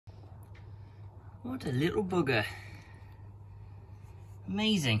What a little bugger.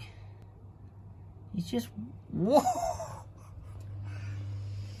 Amazing. He's just... Whoa!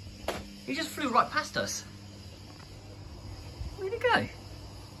 He just flew right past us. Where'd he go?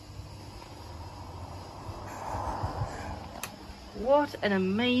 What an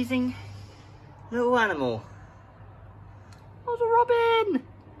amazing little animal. Oh, it's a robin!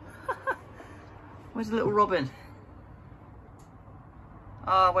 Where's the little robin?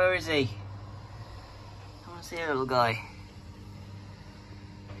 Ah, oh, where is he? I want to see a little guy.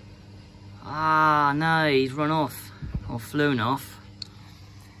 Ah, no, he's run off. Or flown off.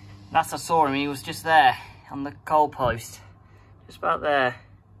 Last I saw him, he was just there on the coal post. Just about there.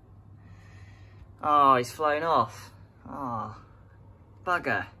 Oh, he's flown off. Oh,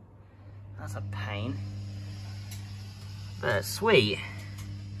 bugger. That's a pain. But sweet.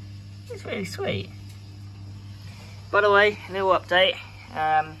 It's really sweet. By the way, a little update.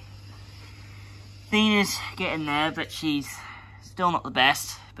 Athena's getting there, but she's still not the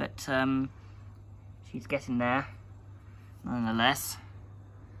best. But she's getting there, nonetheless.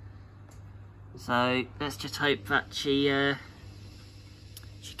 So let's just hope that she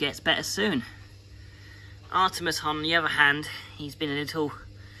gets better soon. Artemis, on the other hand, he's been a little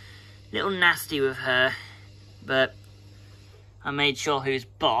nasty with her, but I made sure who's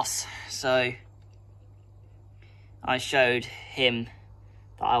boss, so I showed him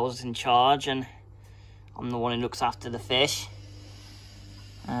that I was in charge and I'm the one who looks after the fish.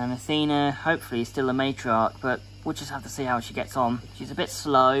 And Athena, hopefully, is still a matriarch, but we'll just have to see how she gets on. She's a bit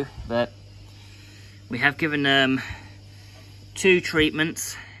slow, but we have given 2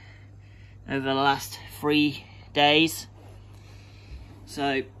 treatments over the last 3 days.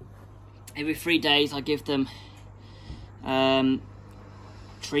 So every 3 days I give them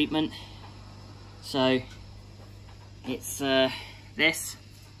treatment. So it's this.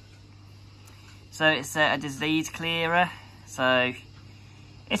 So it's a disease clearer. So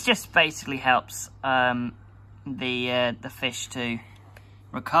it just basically helps the fish to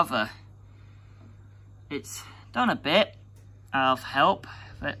recover. It's done a bit of help,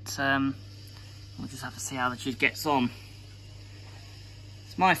 but we'll just have to see how she gets on.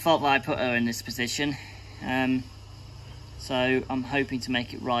 It's my fault that I put her in this position, so I'm hoping to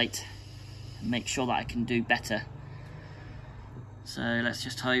make it right and make sure that I can do better. So let's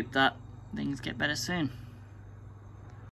just hope that things get better soon.